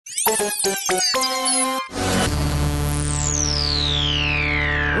Welcome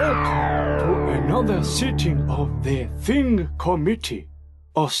to another sitting of the Thing Committee,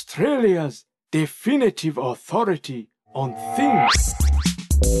 Australia's definitive authority on things.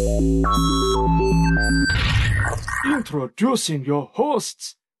 Introducing your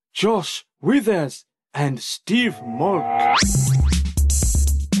hosts, Josh Withers and Steve Malk.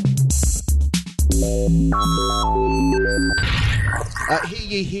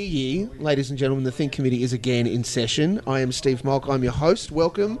 Hear ye, ladies and gentlemen, the Think Committee is again in session. I am Steve Malk, I'm your host,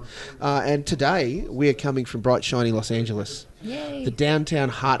 welcome. And today we are coming from bright, shiny Los Angeles. Yay. The downtown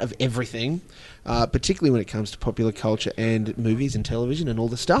heart of everything, particularly when it comes to popular culture and movies and television and all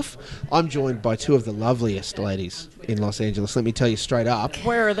the stuff. I'm joined by two of the loveliest ladies in Los Angeles, let me tell you straight up.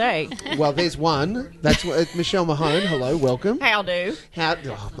 Where are they? Well, there's one. That's Michele Mahone. Hello, welcome. How do?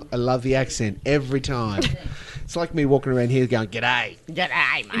 I love the accent every time. It's like me walking around here going, "G'day."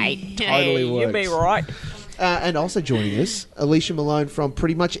 G'day, mate. Totally works. You be right. And also joining us, Alicia Malone from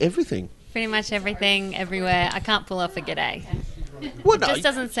Pretty Much Everything. Pretty much everything, everywhere. I can't pull off a g'day. Well, It just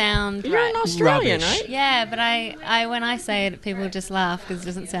doesn't sound You're right. an Australian, Rubbish. right? Yeah, but I when I say it, people just laugh because it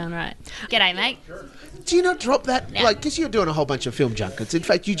doesn't sound right. G'day, mate. Do you not drop that? No. Like, because you're doing a whole bunch of film junkets. In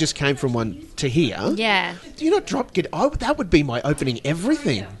fact, you just came from one to here. Yeah. Do you not drop get? Oh, that would be my opening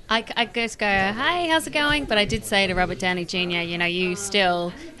everything. I just go, hey, how's it going? But I did say to Robert Downey Jr., you know, you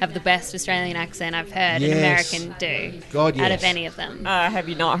still have the best Australian accent I've heard an Yes. American do God, out yes. of any of them. Have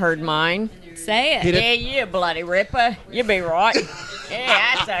you not heard mine? Say it. Hit it. Yeah, you bloody ripper. You be right.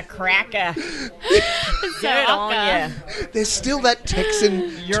 Yeah, that's a cracker. So Good on awkward. you. There's still that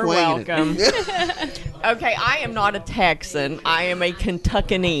Texan You're twang in it. welcome. Okay, I am not a Texan. I am a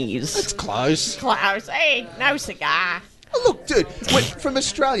Kentuckanese. It's close. Close. Hey, no cigar. Oh, look, dude, from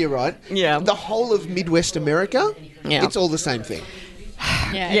Australia, right? Yeah. The whole of Midwest America, Yeah. it's all the same thing.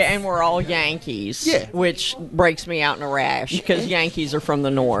 Yeah, Yeah, and we're all Yankees. Yeah. Which breaks me out in a rash because Yankees are from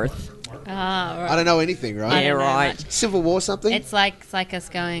the north. Oh, right. I don't know anything, I right? don't Yeah, know right. much. Civil War something? It's like us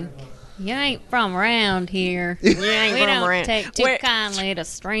going, you ain't from around here. You ain't We from don't around. take too Wait, kindly to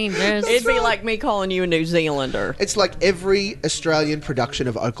strangers. It'd be like me calling you a New Zealander. It's like every Australian production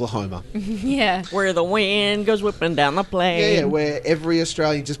of Oklahoma. Yeah. Where the wind goes whipping down the plain. Yeah, where every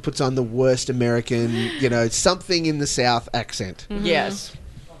Australian just puts on the worst American, something in the South accent. Yes. Yeah.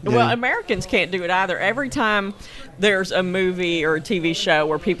 Well, Americans can't do it either. Every time there's a movie or a TV show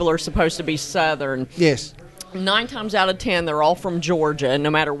where people are supposed to be Southern, Yes. 9 times out of 10, they're all from Georgia, no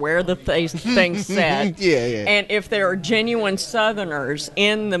matter where the thing's set. Yeah. And if there are genuine Southerners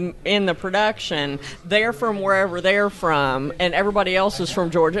in the production, they're from wherever they're from, and everybody else is from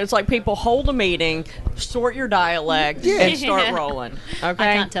Georgia. It's like people hold a meeting, sort your dialect, and start Yeah. rolling. I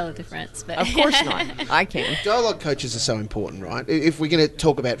Okay? can't tell the difference, but Of course not. I can. Dialogue coaches are so important, right? If we're going to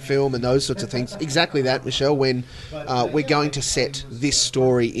talk about film and those sorts of things, exactly that, Michelle, when we're going to set this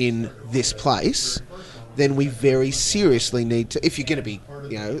story in this place, then we very seriously need to, if you're going to be,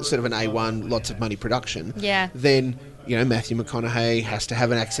 sort of an A1, lots of money production, Yeah. then, Matthew McConaughey has to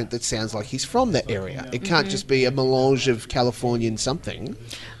have an accent that sounds like he's from that area. It can't just be a melange of Californian something.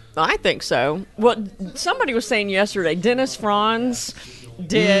 I think so. Well, somebody was saying yesterday, Dennis Franz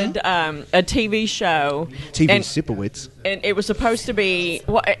did a TV show. TV and, Sipowicz. and it was supposed to be,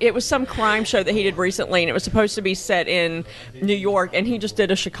 it was some crime show that he did recently, and it was supposed to be set in New York, and he just did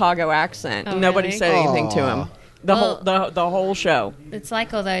a Chicago accent. Oh, Nobody really? said anything to him. The Well- whole show. it's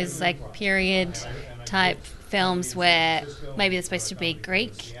like all those like period type films where maybe they're supposed to be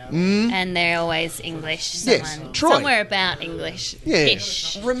Greek and they're always English. Yes, Troy. Somewhere about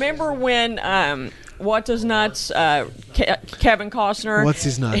English-ish. Remember when What's His Nuts, Kevin Costner? What's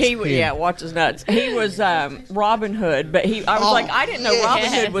His Nuts? He, Yeah. What's His Nuts? He was Robin Hood, but I was like, I didn't know yes.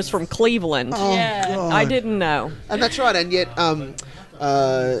 Robin Hood was from Cleveland. Oh, Yeah. God. I didn't know. And that's right, and yet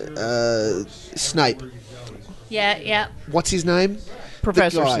Snape. Yeah. What's his name?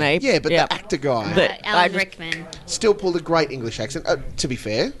 Professor The guy. Snape. Yeah, but Yeah. the actor guy The- I Alan just- Rickman. still pulled a great English accent. To be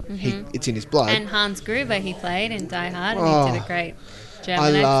fair, it's in his blood. And Hans Gruber he played in Die Hard, and Oh. he did a great I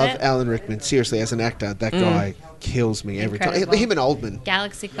German love accent. Alan Rickman. Seriously, as an actor, that guy kills me every Incredible. time. Him and Oldman.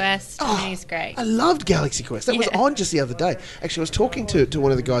 Galaxy Quest, he's great. I loved Galaxy Quest. That was Yeah. on just the other day. Actually, I was talking to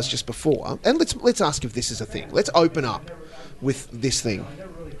one of the guys just before, and let's ask if this is a thing. Let's open up with this thing: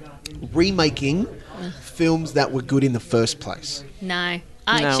 remaking films that were good in the first place. No.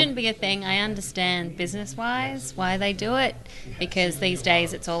 No. It shouldn't be a thing. I understand business-wise why they do it, because these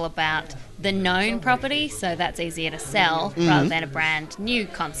days it's all about the known property, so that's easier to sell rather than a brand new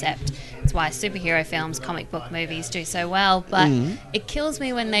concept. It's why superhero films, comic book movies do so well, but it kills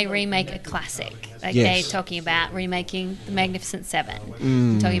me when they remake a classic. Like Yes. they're talking about remaking The Magnificent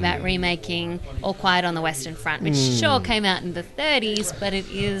Seven, talking about remaking All Quiet on the Western Front, which sure came out in the 30s, but it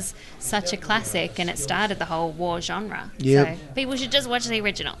is such a classic and it started the whole war genre. Yep. So people should just watch the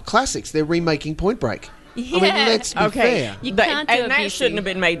original. Classics. They're remaking Point Break. Yeah. I mean, let's be Okay. fair. You can't do and it, that Busey. shouldn't have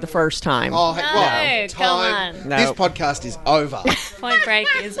been made the first time. Oh, No, well, come time. on. No. This podcast is over. Point Break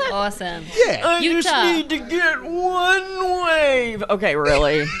is awesome. Yeah. I Utah. just need to get one wave. Okay,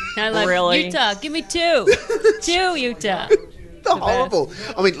 really? I love really? Utah. Give me two. Two, Utah. The horrible.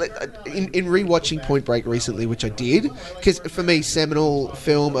 I mean, in rewatching Point Break recently, which I did, because for me, seminal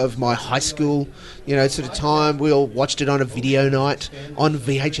film of my high school, sort of time. We all watched it on a video night, on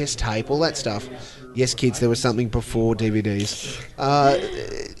VHS tape, all that stuff. Yes, kids, there was something before DVDs.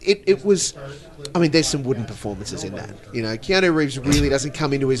 It was. I mean, there's some wooden performances in that. Keanu Reeves really doesn't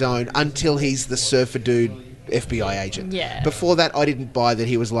come into his own until he's the surfer dude FBI agent. Yeah. Before that, I didn't buy that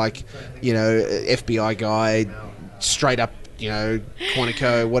he was like, FBI guy, straight up,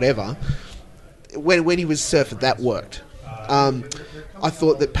 Quantico, whatever. When he was surfer, that worked. I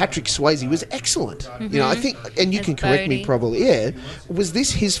thought that Patrick Swayze was excellent. I think, and you As can correct me Bodhi. probably, yeah. Was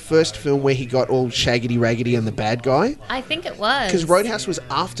this his first film where he got all shaggedy raggedy and the bad guy? I think it was. Because Roadhouse was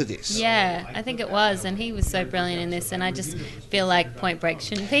after this. Yeah, I think it was, and he was so brilliant in this, and I just feel like Point Break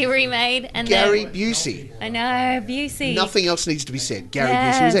shouldn't be remade. And Gary then, Busey. I know, Busey. Nothing else needs to be said. Gary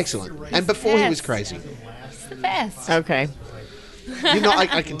Yes. Busey was excellent. And before he was Yes. crazy. He's the best. Okay.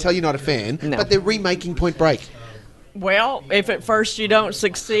 I can tell you're not a fan, No. but they're remaking Point Break. Well, if at first you don't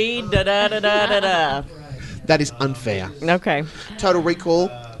succeed, da-da-da-da-da-da. That is unfair. Okay. Total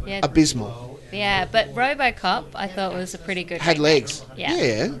Recall, Yeah. abysmal. Yeah, but RoboCop I thought was a pretty good Had remake. legs.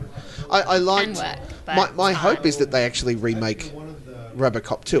 Yeah. I liked. Can work, but my it's hope hard. is that they actually remake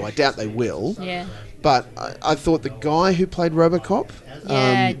RoboCop 2. I doubt they will. Yeah. But I thought the guy who played RoboCop.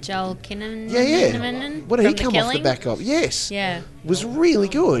 Yeah, Joel Kinnaman. Yeah. What did he from The come off the Killing. back of? Yes. Yeah. Was really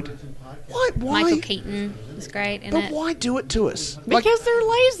good. Why? Michael Keaton was great in But it. why do it to us? Because they're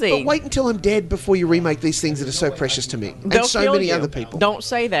lazy. But wait until I'm dead before you remake these things that are so precious to me They'll and so kill many you. other people. Don't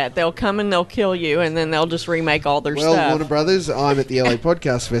say that. They'll come and they'll kill you, and then they'll just remake all their Well, stuff. Warner Brothers, I'm at the LA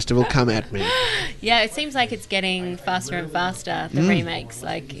Podcast Festival. Come at me. Yeah, it seems like it's getting faster and faster, the remakes.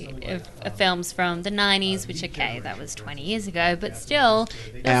 Like, of films from the 90s, which, okay, that was 20 years ago, but still,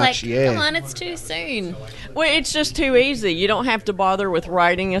 it's Ouch, like, yeah. come on, it's too soon. Well, it's just too easy. You don't have to bother with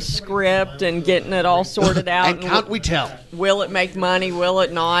writing a script and getting it all sorted out. And can't we tell? Will it make money? Will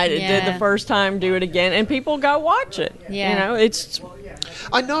it not? It did Yeah. the first time, do it again, and people go watch it. Yeah. It's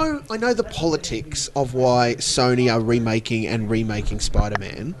I know the politics of why Sony are remaking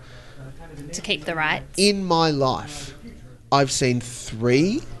Spider-Man. To keep the rights. In my life, I've seen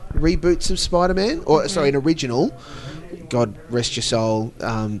 3 reboots of Spider-Man, or sorry, an original. God rest your soul,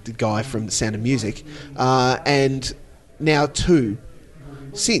 the guy from The Sound of Music, and now 2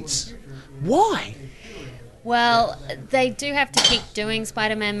 since. Why? Well, they do have to keep doing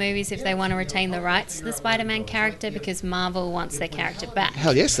Spider-Man movies if they want to retain the rights to the Spider-Man character because Marvel wants their character back.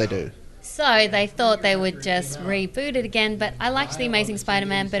 Hell yes, they do. So they thought they would just reboot it again, but I liked The Amazing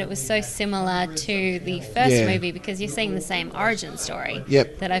Spider-Man, but it was so similar to the first Yeah. movie because you're seeing the same origin story.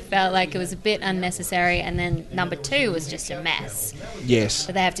 Yep. That I felt like it was a bit unnecessary, and then number 2 was just a mess. Yes.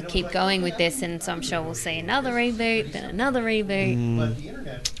 But they have to keep going with this, and so I'm sure we'll see another reboot, then another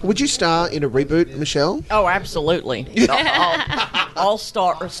reboot. Would you star in a reboot, Michelle? oh, absolutely. I'll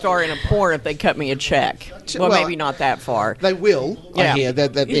star in a porn if they cut me a check. Well, Well, maybe not that far. They will. Yeah. I hear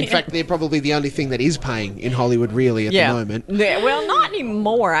that. In fact, they're probably the only thing that is paying in Hollywood, really, at the moment. Yeah, well, not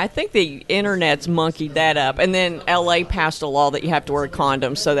anymore. I think the internet's monkeyed that up. And then LA passed a law that you have to wear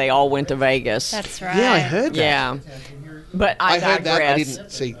condoms, so they all went to Vegas. That's right. Yeah, I heard that. Yeah. But I heard that. I digress. didn't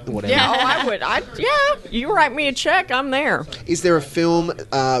see whatever. Yeah, I would. You write me a check, I'm there. Is there a film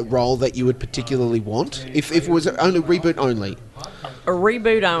role that you would particularly want? If it was only reboot only. A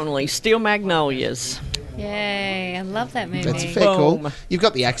reboot only. Steel Magnolias. Yay, I love that movie. That's a fair call. Boom. You've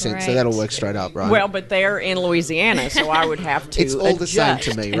got the accent, so Great. that'll work straight up, right? Well, but they're in Louisiana, so I would have to. It's all the same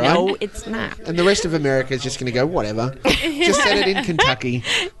to adjust. me, right? No, it's not. And the rest of America is just going to go, whatever. Just set it in Kentucky.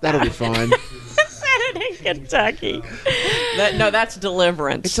 That'll be fine. In Kentucky. That's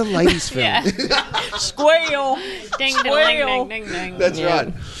Deliverance. It's a ladies' film. Yeah. Squeal. Ding, Squeal. ding, ding, ding, ding. That's Yeah.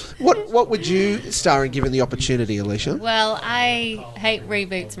 right. What would you star in given the opportunity, Alicia? Well, I hate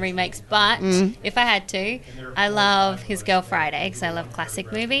reboots and remakes, but if I had to, I love His Girl Friday because I love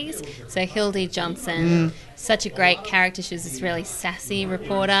classic movies. So Hildy Johnson, such a great character. She was this really sassy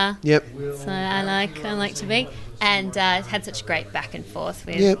reporter. Yep. So I like to be. And had such a great back and forth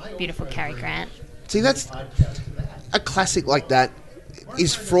with Yep. beautiful Cary Grant. See, that's a classic like that.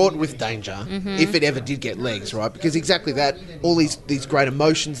 is fraught with danger if it ever did get legs, right? Because exactly that, all these great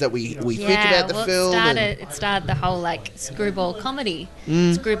emotions that we think about the film. It started the whole like screwball comedy,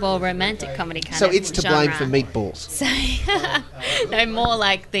 screwball romantic comedy kind so of it's to genre. blame for Meatballs. So, no, more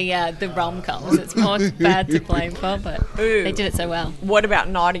like the rom-coms. It's more bad to blame for, but they did it so well. What about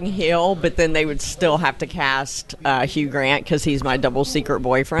Notting Hill? But then they would still have to cast Hugh Grant because he's my double secret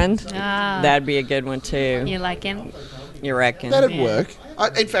boyfriend. That'd be a good one too. You like him? You reckon? That'd work.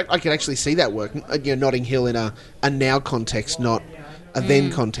 In fact, I could actually see that work. Notting Hill in a now context, not a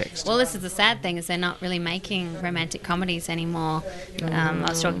then context. Well, this is the sad thing, is they're not really making romantic comedies anymore. I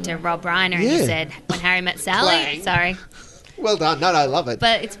was talking to Rob Reiner, and he said, When Harry Met Sally... Clang. Sorry. Well done. No, I love it.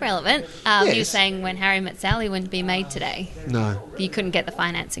 But it's relevant. He Yes. was saying When Harry Met Sally wouldn't be made today. No. You couldn't get the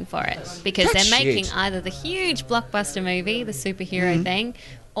financing for it. Because That's they're making shit. either the huge blockbuster movie, the superhero thing,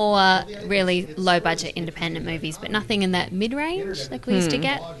 or really low-budget independent movies, but nothing in that mid-range like we used to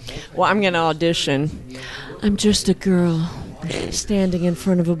get. Well, I'm going to audition. I'm just a girl standing in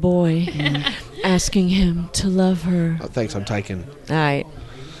front of a boy, asking him to love her. Oh, thanks, I'm taken. All right.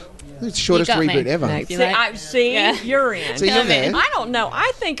 It's the shortest You got me. reboot ever. Next. You See, like- you're in. So you're there. I don't know.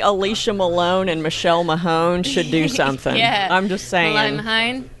 I think Alicia Malone and Michelle Mahone should do something. Yeah. I'm just saying. Malone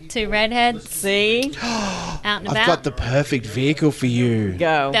Mahone, two redheads See? out and I've about. got the perfect vehicle for you.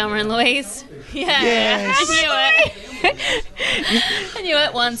 Go. Thelma and Louise. Yeah, Yes. I knew it. I knew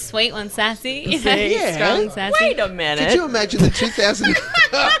it. One sweet, one sassy. You know, Yeah. strong, sassy. Wait a minute. Could you imagine the 2000...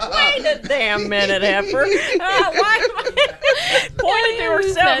 Wait a damn minute, Heifer. Why am I pointing to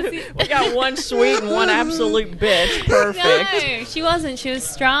herself? We got one sweet and one absolute bitch. Perfect. No, she wasn't. She was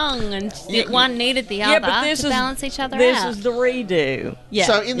strong, and one needed the Yeah, other but this to is balance each other This out. is the redo. Yeah.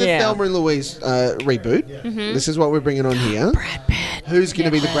 So in the Yeah. Thelma and Louise reboot, this is what we're bringing on here. Brad Pitt. Who's going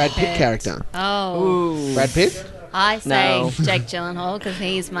to be the Brad Brad Pitt Pitt. character? Oh, Ooh. Brad Pitt? I say No. Jake Gyllenhaal because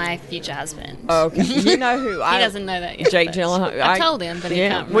he's my future husband. Okay. You know who He I doesn't know that yet. Jake but Gyllenhaal. I told him, but he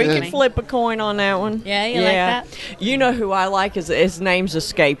can't we remember can me. flip a coin on that one. Yeah, you like that? You know who I like? His name's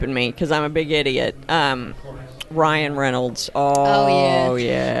escaping me because I'm a big idiot. Ryan Reynolds. Oh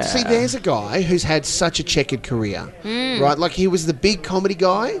yeah. See, there's a guy who's had such a checkered career, right? Like, he was the big comedy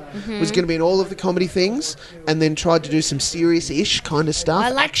guy, was going to be in all of the comedy things, and then tried to do some serious-ish kind of stuff, I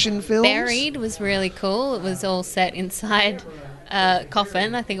liked action films. Buried was really cool. It was all set inside a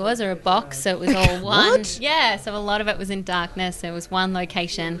coffin, I think it was, or a box. So it was all one. What? Yeah. So a lot of it was in darkness. There was one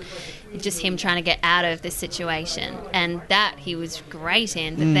location, just him trying to get out of this situation, and that he was great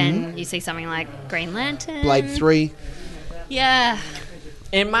in. But then you see something like Green Lantern, Blade 3. Yeah.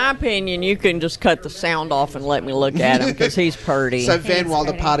 In my opinion, you can just cut the sound off and let me look at him because he's purty. So Van He's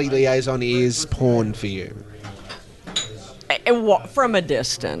Wilder pretty. Party Liaison is porn for you. From a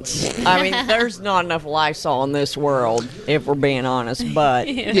distance. I mean, there's not enough Lysol in this world, if we're being honest. But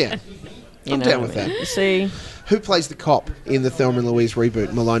Yeah. you I'm know down what with I mean. that. You see, Who plays the cop in the Thelma and Louise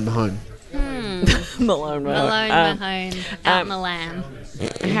reboot? Malone Mahone. Malone. Malone, Mahone, out in the lamb.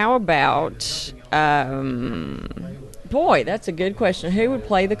 How about? Boy, that's a good question. Who would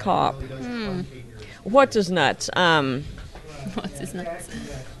play the cop? What's his nuts? What's his nuts?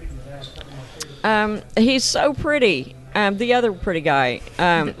 He's so pretty. The other pretty guy.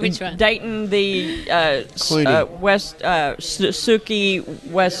 Which one? Dating the Clooney. West Suki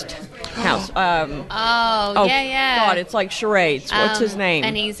West House. Oh, yeah. God, it's like charades. What's his name?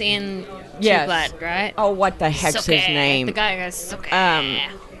 And he's in Yes. True Blood, right? Oh, what the heck's Suke. his name? The guy who goes, Suke.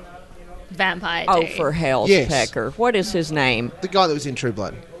 Vampire Oh, dude. for hell's Yes. pecker. What is his name? The guy that was in True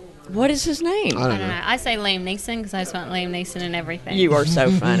Blood. What is his name? I I don't don't know. know. I say Liam Neeson because I just want Liam Neeson in everything. You are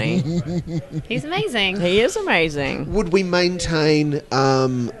so funny. He's amazing. He is amazing. Would we maintain...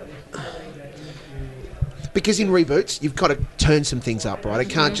 because in reboots, you've got to turn some things up, right? It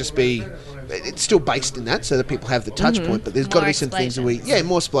can't just be... It's still based in that so that people have the touch point, but there's got to More be some things that explosions.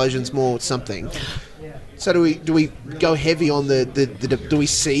 more explosions, more something. So do we go heavy on the do we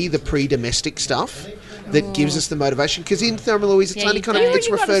see the pre-domestic stuff that gives us the motivation? Because in Thelma and Louise, it's Yeah, only you kind of do. gets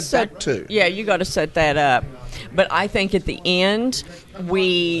You gotta referred set- back to. Yeah, you got to set that up. But I think at the end,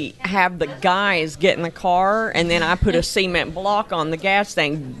 we have the guys get in the car, and then I put a cement block on the gas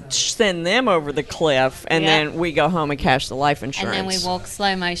thing, send them over the cliff, and Yeah. then we go home and cash the life And insurance. then we walk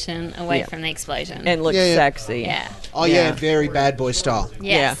slow motion away Yeah. from the explosion. and look Yeah, yeah. sexy. yeah. Oh yeah, Yeah. very bad boy style. Yes.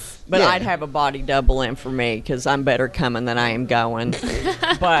 Yeah. But Yeah. I'd have a body double in for me because I'm better coming than I am going.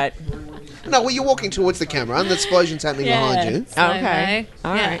 But No, well, you're walking towards the camera, and the explosion's happening behind you. Slow-mo. Okay.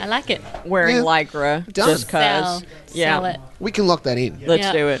 All yeah, right. I like it. wearing Yeah. lycra Done. just cause. Sell it. We can lock that in. Let's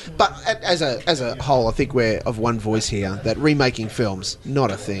Yeah. do it. But as a whole, I think we're of one voice here that remaking films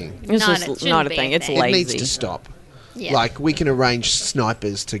not a thing. It's Not- it just shouldn't not a be thing. a It's thing. It lazy. needs to stop. Yeah. Like, we can arrange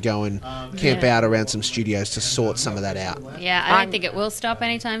snipers to go and camp out around some studios to sort some of that out. Yeah, I don't think it will stop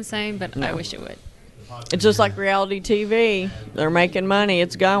anytime soon, but I wish it would. It's just like reality TV. They're making money.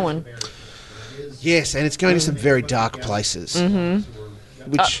 It's going. Yes, and it's going to some very dark places.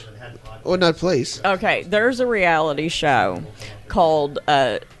 Mm-hmm. Which... Oh, no, please. Okay, there's a reality show called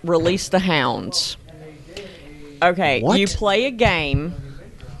Release the Hounds. Okay, What? you play a game,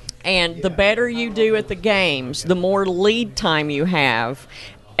 and the better you do at the games, the more lead time you have.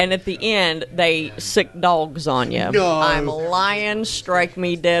 And at the end, they sick dogs on you. No. I'm lying. Strike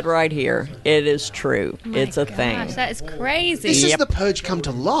me dead right here. It is true. It's a thing. Gosh, that is crazy. This is the Purge come to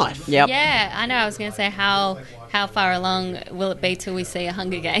life. Yep. Yeah, I know. I was going to say, how far along will it be till we see a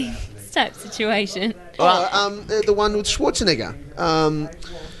Hunger Games type situation? The one with Schwarzenegger.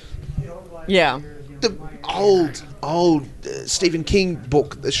 Yeah. The old Stephen King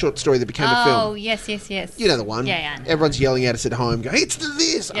book, the short story that became a film. Oh, yes. You know the one. Yeah. Everyone's yelling at us at home, going, "It's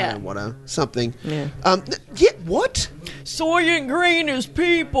this!" Yeah. I don't know, something. Yeah. What? Soylent Green is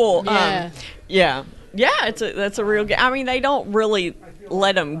people. Yeah. That's a real game. I mean, they don't really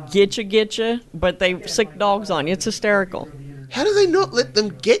let them get you, but they sick dogs on you. It's hysterical. How do they not let them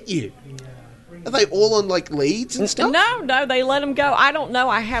get you? Are they all on, like, leads and stuff? No, they let them go. I don't know.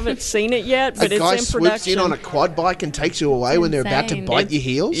 I haven't seen it yet, but a it's guy in swoops production. in on a quad bike and takes you away when they're about to insane. bite your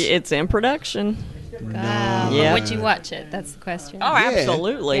heels? It's in production. Wow. Yeah. Would you watch it? That's the question. Oh,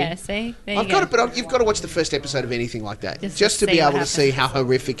 absolutely. Yeah, see? There you I've go. got it, but you've got to watch the first episode of anything like that, Just to to be see able what to see how happens.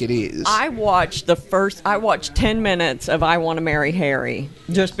 horrific it is. I watched 10 minutes of I Want to Marry Harry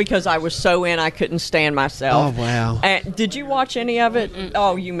just because I was so in I couldn't stand myself. Oh, wow. And did you watch any of it?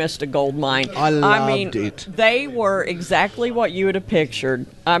 Oh, you missed a gold mine. I loved mean, it. They were exactly what you would have pictured.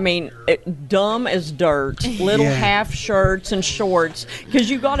 I mean, dumb as dirt, little Yeah. half shirts and shorts, because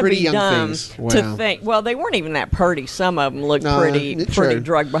you got to Pretty be young dumb things. to Wow. think. Well, they weren't even that pretty. Some of them looked No, pretty true.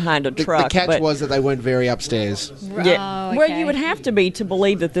 drugged behind a The truck. catch but was that they weren't very upstairs. yeah. Oh, Well, okay. you would have to be to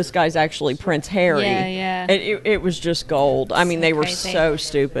believe that this guy's actually Prince Harry. Yeah. It was just gold. I mean, So they were crazy. so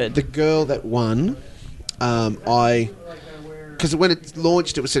stupid. The girl that won, because when it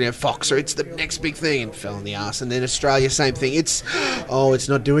launched, it was sitting at Fox, or it's the next big thing, and fell in the arse. And then Australia, same thing. It's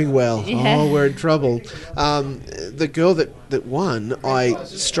not doing well. Yeah. Oh, we're in trouble. The girl that won, I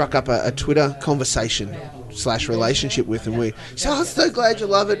struck up a Twitter conversation / relationship with, and we said, "I'm so glad you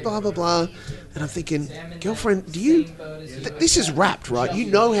love it," blah blah blah. And I'm thinking, girlfriend, do you? This is wrapped, right? You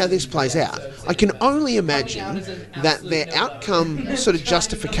know how this plays out. I can only imagine that their outcome, sort of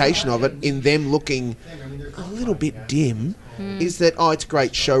justification of it, in them looking a little bit dim, is that, it's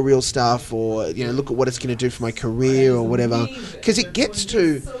great showreel stuff, or, look at what it's going to do for my career or whatever. Because it gets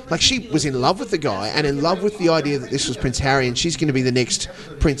to, like, she was in love with the guy and in love with the idea that this was Prince Harry and she's going to be the next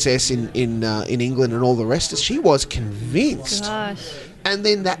princess in England and all the rest. She was convinced. Gosh. And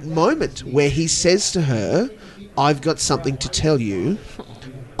then that moment where he says to her, "I've got something to tell you.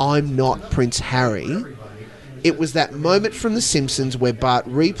 I'm not Prince Harry." It was that moment from The Simpsons where Bart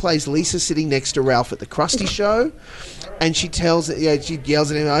replays Lisa sitting next to Ralph at the Krusty Show, and she she yells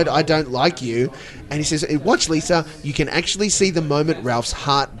at him, I don't like you. And he says, "Watch, Lisa, you can actually see the moment Ralph's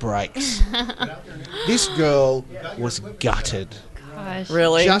heart breaks." This girl was gutted. Gosh.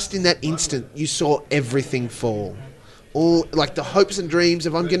 Really? Just in that instant, you saw everything fall. All, like, the hopes and dreams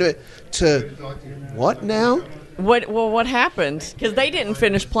of, I'm going to what now? What happened? Because they didn't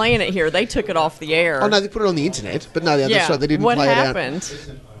finish playing it here. They took it off the air. Oh, no, they put it on the internet, but no, that's right, they didn't what play happened? it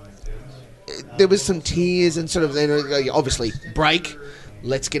out. There was some tears and sort of, obviously, break.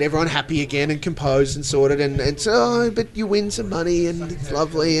 Let's get everyone happy again and composed and sorted. And so, but you win some money and it's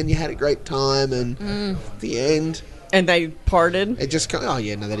lovely and you had a great time. And at the end, And they parted? it just, they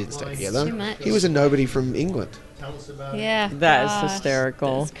didn't stay together. too much. He was a nobody from England. Yeah. That is gosh,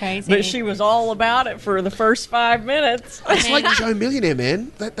 hysterical. That's crazy. But she was all about it for the first 5 minutes. It's like Joe Millionaire,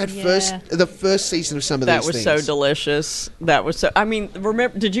 man. That Yeah. the first season of some of That these was things. so delicious. That was so. I mean,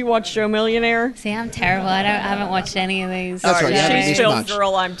 remember? Did you watch Joe Millionaire? See, I'm terrible. I haven't watched any of these. That's right, you haven't She's missed film much.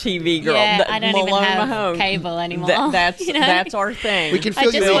 girl. I'm TV girl. Yeah, I don't even Malone have Mahone. cable anymore. That's you know? that's our thing. We can I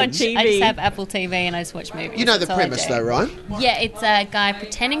fill just you in. watch. I TV. just have Apple TV and I just watch movies. You know the That's all I premise, do. though, right? Yeah, it's a guy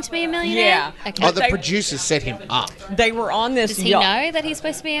pretending to be a millionaire. Yeah. Okay. Oh, the They- producers set him up. They were on this Does he yacht. know that he's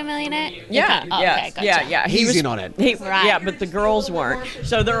supposed to be a millionaire? Yeah, Okay. Oh, yeah, okay, gotcha. yeah. He He's was in on it. Right. Yeah, but the girls weren't.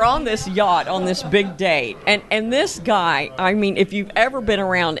 So they're on this yacht on this big date, and this guy. I mean, if you've ever been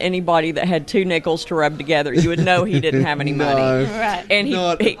around anybody that had two nickels to rub together, you would know he didn't have any money. No. Right. And he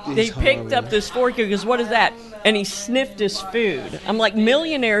Not- he it's picked horrible. up this fork. He goes, "What is that?" And he sniffed his food. I'm like,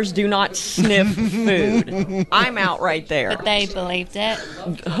 millionaires do not sniff food. I'm out right there. But they believed it.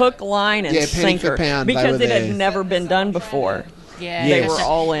 Hook, line, and Yeah, penny for sinker. pound, they Because were it had there. never been done before. Yeah, They Yes. were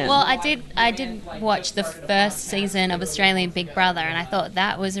all in. Well, I did watch the first season of Australian Big Brother, and I thought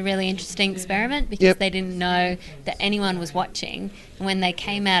that was a really interesting experiment because Yep. they didn't know that anyone was watching. And when they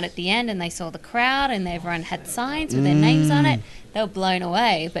came out at the end and they saw the crowd and everyone had signs with their names on it, they were blown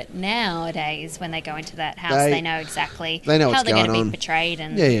away. But nowadays, when they go into that house, they know exactly they know how what's they're going to going be on. portrayed,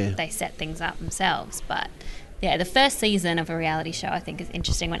 and Yeah. they set things up themselves. But yeah, the first season of a reality show I think is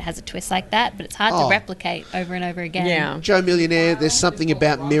interesting when it has a twist like that, but it's hard Oh. to replicate over and over again. Yeah. Joe Millionaire, there's something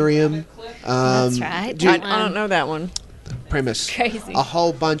about Miriam. That's right. do you- I don't know that one. Premise. Crazy. A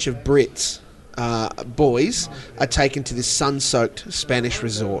whole bunch of Brits, boys, are taken to this sun-soaked Spanish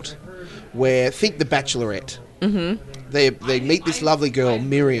resort where, think The Bachelorette. Mm-hmm. They meet this lovely girl,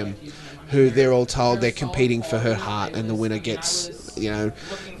 Miriam, who they're all told they're competing for her heart, and the winner gets,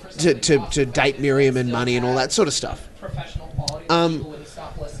 to date Miriam and money and all that sort of stuff.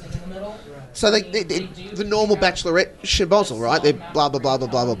 So they the normal Bachelorette schmozzle, right? They're blah, blah, blah, blah,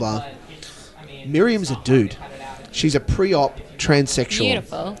 blah, blah, blah. Miriam's a dude. She's a pre-op transsexual.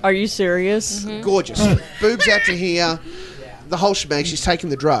 Beautiful. Are you serious? Gorgeous. Boobs out to here. The whole shebang. She's taken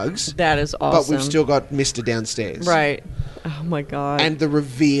the drugs. That is But awesome. we've still got Mr. downstairs. Right. Oh my God. And the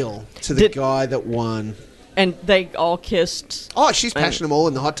reveal to the guy that won. And they all kissed. Oh, she's pashing them all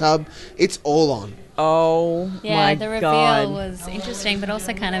in the hot tub. It's all on. Oh Yeah, my the reveal God. was interesting, but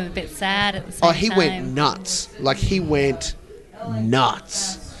also kind of a bit sad at the same Oh, he time. went nuts. Like, he went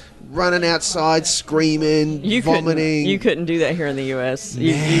nuts. Running outside, screaming, vomiting. You couldn't do that here in the U.S.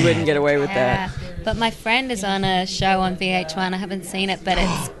 You wouldn't get away with Yeah, that. but my friend is on a show on VH1. I haven't seen it, but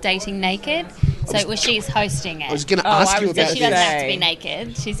it's Dating Naked. So she's hosting it. I was going to Oh, ask I you was so about she this. doesn't have to say. be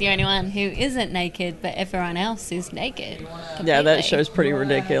naked. She's the only one who isn't naked, but everyone else is naked. Yeah, that completely. show's pretty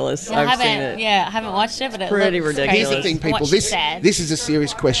ridiculous. I I've seen haven't, it. yeah, I haven't watched it, but it Pretty looks ridiculous. crazy. Here's the thing, From people. what she This said. is a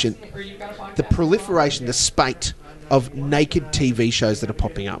serious question. The proliferation, the spate of naked TV shows that are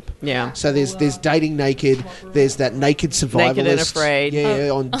popping up. Yeah. So there's Dating Naked. There's that Naked Survivalist. Naked and Afraid. Yeah,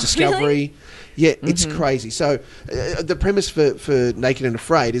 on Discovery. really? Yeah, it's crazy. So the premise for Naked and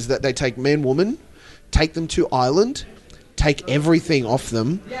Afraid is that they take man, woman, take them to Ireland, take everything off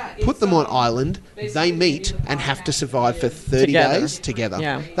them, put them on Ireland, they meet and have to survive for 30 Together. days together.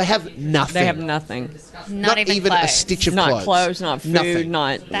 Yeah. They have nothing. They have nothing. not even a clothes. stitch of Not clothes, not food, Nothing.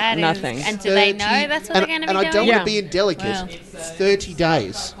 not That is- nothing. and do they know 30 that's what they're going to be and doing? I don't Yeah. want to be indelicate. Wow. 30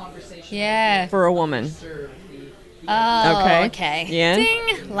 days. Yeah. For a woman. Oh, Okay. Yeah.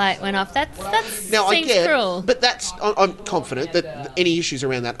 Ding! Light went off. That's Now I seems get, cruel. but I'm confident that any issues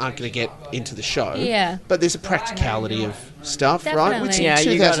around that aren't going to get into the show. Yeah. But there's a practicality of stuff, right? Definitely. Which Yeah,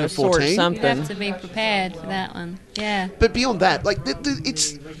 in you got to sort 2014. You something. have to be prepared for that one. Yeah. But beyond that, like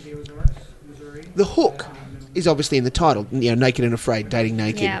it's the hook is obviously in the title. Naked and Afraid, Dating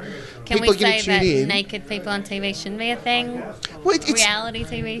Naked. Yeah. Can People we are going say to tune that in. naked people on TV shouldn't be a thing? Well, it's, Reality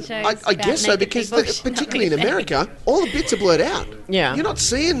TV shows. I about guess so, naked because people should not particularly in be a thing. America, all the bits are blurred out. Yeah. You're not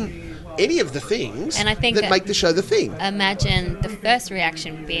seeing any of the things And I think that that- make the show the thing. Imagine the first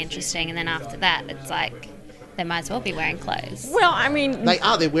reaction would be interesting, and then after that, it's like they might as well be wearing clothes. Well, I mean,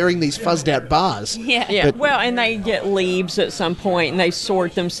 They're wearing these fuzzed out bars. Yeah. yeah. but- Well, and they get leaves at some point, and they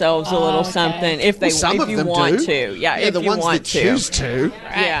sort themselves a little okay. something if they Well, some if of you them want do. to. Yeah, Yeah, if the you ones want that to. choose to.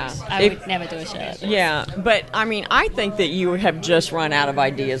 Right. Yeah. I If- would never do a show like that. Yeah, but I mean, I think that you have just run out of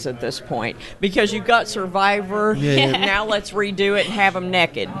ideas at this point because you've got Survivor. Yeah. Now let's redo it and have them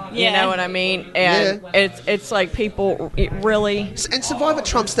naked. You Yeah. know what I mean? And it's like people really. And Survivor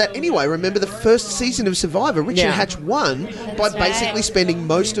trumps that anyway. Remember the first season of Survivor, Richard Yeah. Hatch won by That's right. basically spending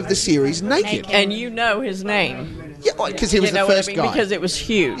most of the series naked. Naked. And you know his name. Yeah, because he was You know the first what I mean? guy. Because it was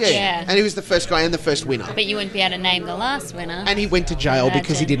huge. yeah. Yeah. And he was the first guy and the first winner. But you wouldn't be able to name the last winner. And he went to jail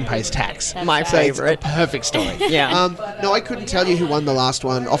because he Imagine. didn't pay his tax. That's My right. So it's a favorite. perfect story. Yeah. No, I couldn't tell you who won the last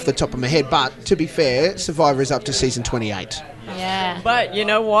one off the top of my head, but to be fair, Survivor is up to season 28. Yeah. But you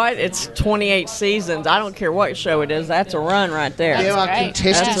know what? It's 28 seasons. I don't care what show it is. That's a run right there. There are great.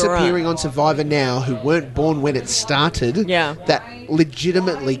 contestants That's a run. appearing on Survivor now who weren't born when it started Yeah. that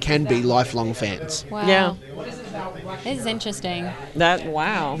legitimately can be lifelong fans. Wow. Yeah. This is interesting.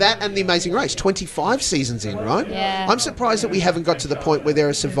 Wow. That and The Amazing Race, 25 seasons in, right? Yeah. I'm surprised that we haven't got to the point where there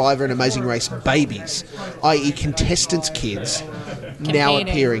are Survivor and Amazing Race babies, i.e. contestants' kids, now Competing.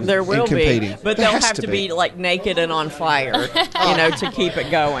 appearing There will and competing. be, but There they'll has have to be like naked and on fire, to keep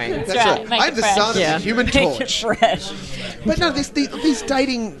it going. That's right, right. make I'm it the fresh. son of Yeah. the Human Make it Torch. fresh. But no, these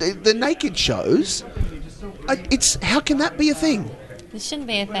dating, the naked shows, it's how can that be a thing? This shouldn't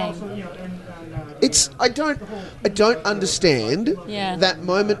be a thing. I don't understand Yeah. that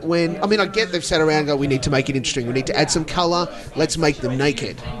moment when I get they've sat around and go, we need to make it interesting, we need to add some colour, let's make them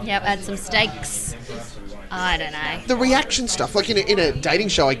naked. Yep, add some stakes. I don't know. The reaction stuff, like in a dating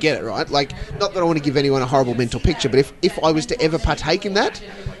show, I get it, right? Like, not that I want to give anyone a horrible mental picture, but if I was to ever partake in that,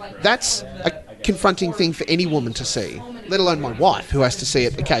 that's a confronting thing for any woman to see, let alone my wife, who has to see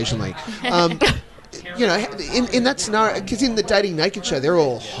it occasionally. You know, in that scenario, because in the Dating Naked show, they're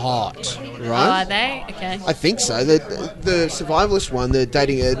all hot, Oh, right? are they? Okay. I think so. The Survivalist one, the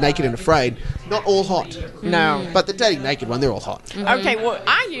Dating Naked and Afraid, not all hot. No. But the Dating Naked one, they're all hot. Okay, well,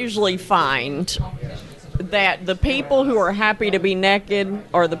 I usually find that the people who are happy to be naked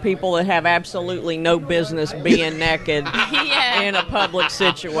are the people that have absolutely no business being naked Yeah. in a public Like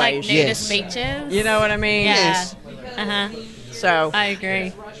situation. nudist Yes. beaches. You know what I mean? Yeah. Yes. Uh-huh. So I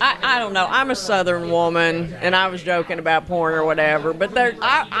agree. I don't know. I'm a Southern woman, and I was joking about porn or whatever. But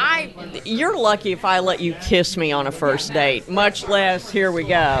you're lucky if I let you kiss me on a first date, much less here we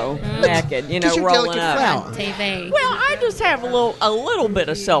go, naked, you know, 'Cause you're rolling delicate up. flower. TV. Well, I just have a little bit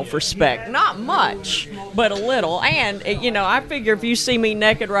of self-respect. Not much, but a little. And, you know, I figure if you see me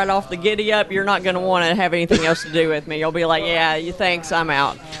naked right off the giddy-up, you're not going to want to have anything else to do with me. You'll be like, yeah, thanks, I'm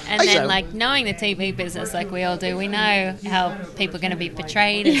out. And So- then, like, knowing the TV business, like we all do, we know how people are going to be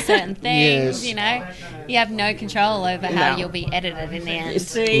portrayed as certain things, Yes. you know? You have no control over how No. you'll be edited in the You end.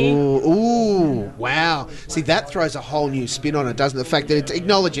 see? Ooh, wow. See, that throws a whole new spin on it, doesn't it? The fact that it's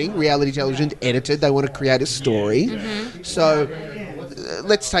acknowledging reality television, edited, they want to create a story. So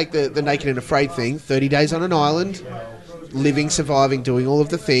let's take the Naked and Afraid thing, 30 days on an island, living, surviving, doing all of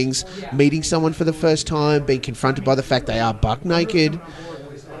the things, meeting someone for the first time, being confronted by the fact they are buck naked.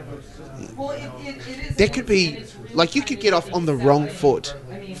 There could be, like, you could get off on the wrong foot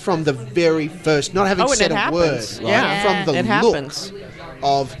from the very first, not having Oh, and said it a happens. word, right? Yeah. From the It look happens.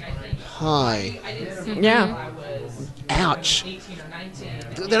 of, hi, Yeah. ouch.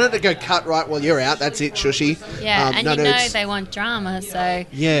 They don't have to go cut right while you're out. That's it, shushy. Yeah, and no, you no, know it's- they want drama, so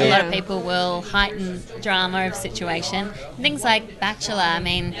Yeah. a lot of Yeah. people will heighten drama of situation. Things like Bachelor, I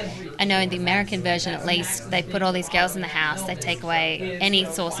mean, I know in the American version at least, they put all these girls in the house, they take away any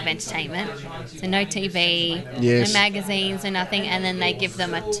source of entertainment, so no TV, Yes. no magazines, no nothing, and then they give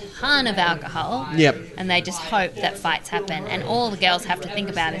them a ton of alcohol, Yep. and they just hope that fights happen, and all the girls have to think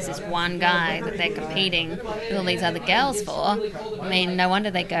about is this one guy that they're competing with all these other girls for. I mean, no wonder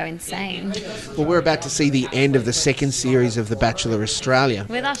they go insane. Well, we're about to see the end of the second series of The Bachelor Australia.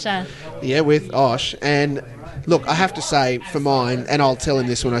 With Usher. Yeah, with Osh. And look, I have to say, for mine, and I'll tell him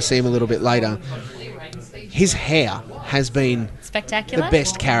this when I see him a little bit later, his hair has been Spectacular. the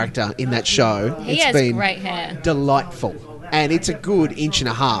best character in that show. He It's has been great hair. delightful. And it's a good inch and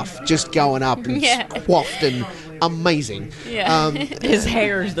a half just going up and Yeah. coiffed and amazing. Yeah. His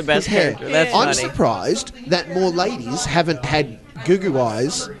hair is the best Hair. character. That's I'm funny. surprised that more ladies haven't had goo-goo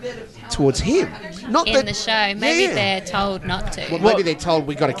eyes towards him. Not In that, the show. Maybe Yeah. they're told not to. Well, maybe they're told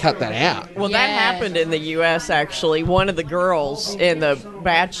we got to cut that out. Well, that Yeah. happened in the U.S. actually. One of the girls in The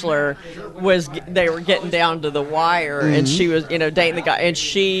Bachelor they were getting down to the wire, and she was, you know, dating the guy, and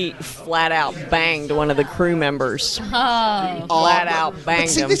she flat out banged one of the crew members. Oh. Flat out But banged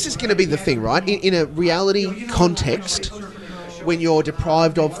see, him. this is going to be the thing, right? In a reality context, when you're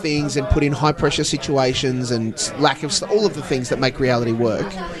deprived of things and put in high-pressure situations and lack of all of the things that make reality work,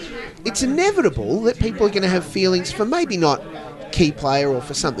 it's inevitable that people are going to have feelings for maybe not key player or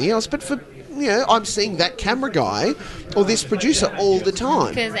for something else, but for, you know, I'm seeing that camera guy or this producer all the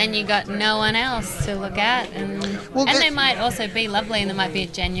time. And you got no one else to look at. Well, And that- they might also be lovely and there might be a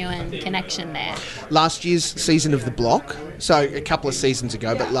genuine connection there. Last year's season of The Block, so a couple of seasons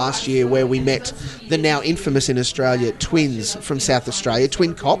ago, but last year where we met the now infamous in Australia twins from South Australia,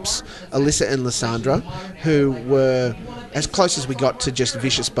 twin cops, Alyssa and Lysandra, who were as close as we got to just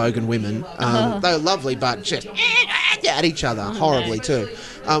vicious bogan women. They were lovely, but just at each other horribly too.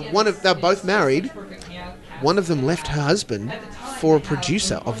 They're both married. One of them left her husband for a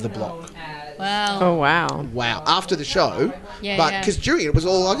producer of The Block. Wow. Oh, wow. Wow. After the show, Yeah, but yeah. because during it was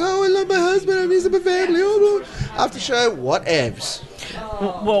all like, oh, I love my husband, I miss my family. Oh, blah. After the show, whatevs.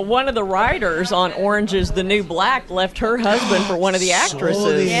 Well, one of the writers on Orange is the New Black left her husband for one of the Saw actresses.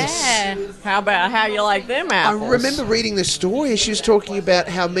 this. Yeah. How you like them apples? I remember reading the story. She was talking about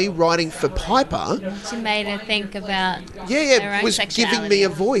how me writing for Piper, She made her think about her own was giving me a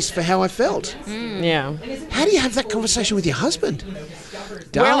voice for how I felt. Yeah. How do you have that conversation with your husband? Well,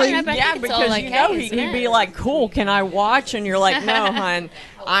 Darling, I think yeah, it's all because okay, you know isn't he'd it? be like, "Cool, can I watch?" And you're like, "No, hon,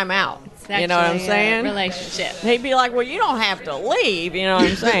 I'm out." It's You know what I'm actually a saying? Relationship. He'd be like, "Well, you don't have to leave." You know what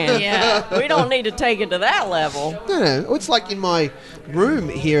I'm saying? Yeah. We don't need to take it to that level. no. It's like in my room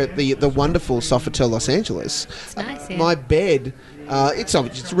here at the wonderful Sofitel Los Angeles. nice, yeah. My bed It's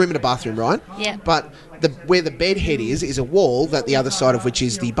obvious, it's a room and a bathroom, right? Yeah. But where the bed head is a wall that the other side of which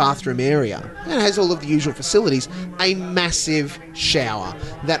is the bathroom area. And it has all of the usual facilities. A massive shower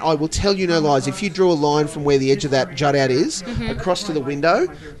that I will tell you no lies. If you draw a line from where the edge of that jut out is across to the window,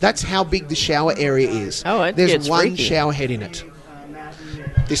 that's how big the shower area is. Oh, it There's gets one freaky. shower head in it.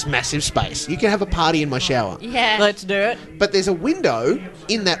 This massive space. You can have a party in my shower. Yeah. Let's do it. But there's a window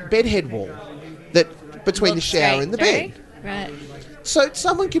in that bed head wall that between the shower and the bed. Right. So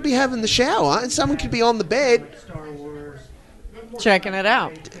someone could be having the shower and someone could be on the bed Checking it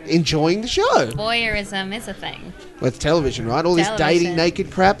out. enjoying the show. Voyeurism is a thing. Well, it's television, right? All this Television. dating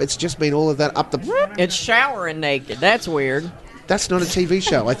naked crap. It's just been all of that up the... It's showering naked. That's weird. That's not a TV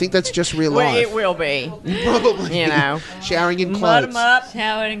show. I think that's just real Well, life. it will be. Probably. You know. Showering in Mud clothes. 'em up.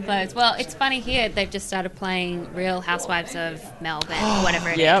 Showered and clothes. Well, it's funny here. They've just started playing Real Housewives of Melbourne, or whatever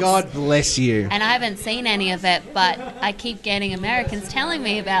it is. Yep. God bless you. And I haven't seen any of it, but I keep getting Americans telling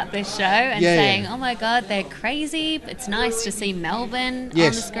me about this show and Yeah, saying, yeah. oh my God, they're crazy. It's nice to see Melbourne Yes.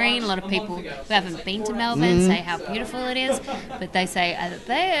 on the screen. A lot of people who haven't been to Melbourne say how beautiful it is. But they say,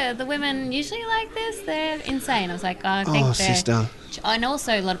 the women usually like this. They're insane. I was like, I think Oh, they're... sister. And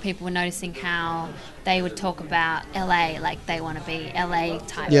also a lot of people were noticing how they would talk about LA like they want to be LA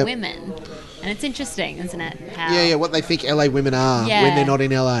type Yep. women. And it's interesting, isn't it? How, Yeah, what they think LA women are when they're not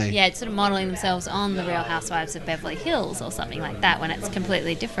in LA. Yeah, it's sort of modelling themselves on the Real Housewives of Beverly Hills or something like that when it's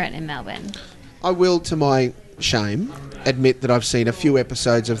completely different in Melbourne. I will, to my shame, admit that I've seen a few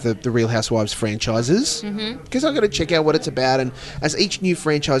episodes of the Real Housewives franchises because I've got to check out what it's about. And as each new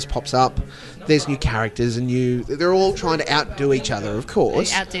franchise pops up, there's new characters and they're all trying to outdo each other, of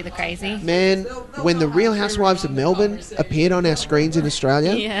course. Outdo the crazy. Man, when the Real Housewives of Melbourne appeared on our screens in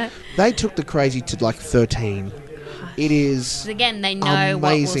Australia, Yeah. they took the crazy to like 13. It is 'Cause again, they know what will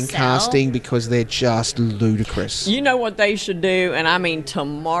amazing sell. casting because they're just ludicrous. You know what they should do? And I mean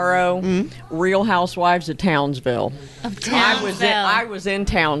tomorrow, Real Housewives of Townsville. Of I was in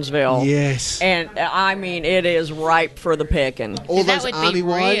Townsville. Yes. And I mean, it is ripe for the picking. All that those would army be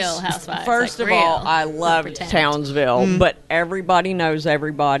wives. Real Housewives. First like of all, real. I love Pretend. Townsville, but everybody knows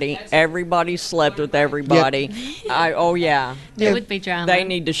everybody. Everybody slept with everybody. Oh yeah, There would be drama. they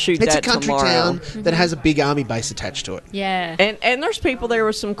need to shoot It's a that country tomorrow. town that has a big army base attached to it. Yeah. And there's people there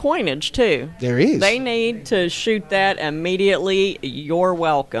with some coinage too. There is. They need to shoot that immediately. You're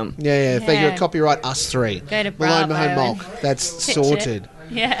welcome. Yeah. If they Yeah. could copyright us three. Go to Malone, Bravo Mahone, and Malk. That's pitch sorted. it.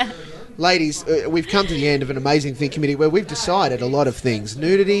 Yeah. Ladies, we've come to the end of an amazing thing committee where we've decided a lot of things.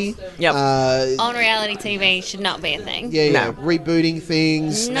 Nudity. Yep. On reality TV should not be a thing. Yeah. No. Rebooting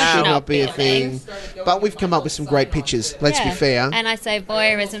things No. should Not not be be a a thing. thing. But we've come up with some great pictures. Let's be Yeah. fair. And I say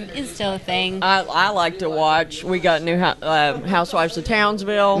voyeurism is still a thing. I like to watch. We got new Housewives of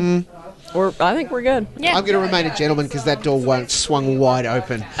Townsville. I think we're good. Yeah. I'm going to remain a gentleman because that door won't swung wide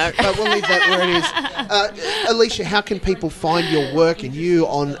open. But we'll leave that where it is. Alicia, how can people find your work and you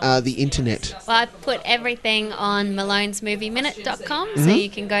on the internet? Well, I put everything on malonesmovieminute.com, so you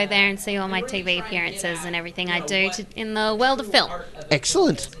can go there and see all my TV appearances and everything I do in the world of film.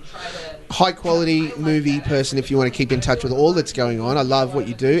 Excellent. High quality movie person if you want to keep in touch with all that's going on. I love what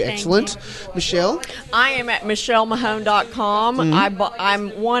you do. Excellent. Michelle? I am at michellemahone.com. I'm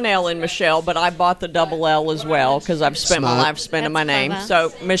one L in Michelle, but I bought the double L as well because I've spent my Smart. life spending my That's name. clever. So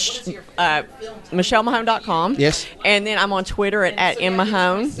michellemahone.com. Yes. And then I'm on Twitter at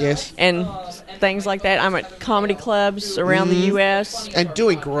 @mmahone. Yes. And things like that. I'm at comedy clubs around the U.S. And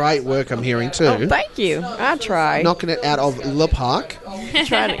doing great work, I'm hearing too. Oh, thank you. I try. Knocking it out of the park.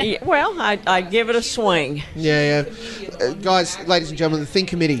 Try to, well, I give it a swing. Yeah. Guys, ladies and gentlemen, the Think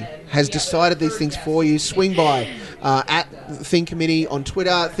Committee has decided these things for you. Swing by at Think Committee on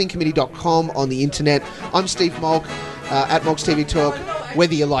Twitter, thinkcommittee.com on the internet. I'm Steve Malk at Malk's TV Talk,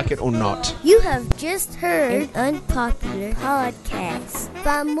 whether you like it or not. You have just heard Unpopular Podcast.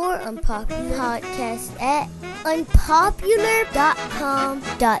 Find more unpopular podcasts at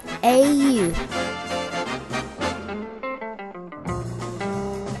unpopular.com.au.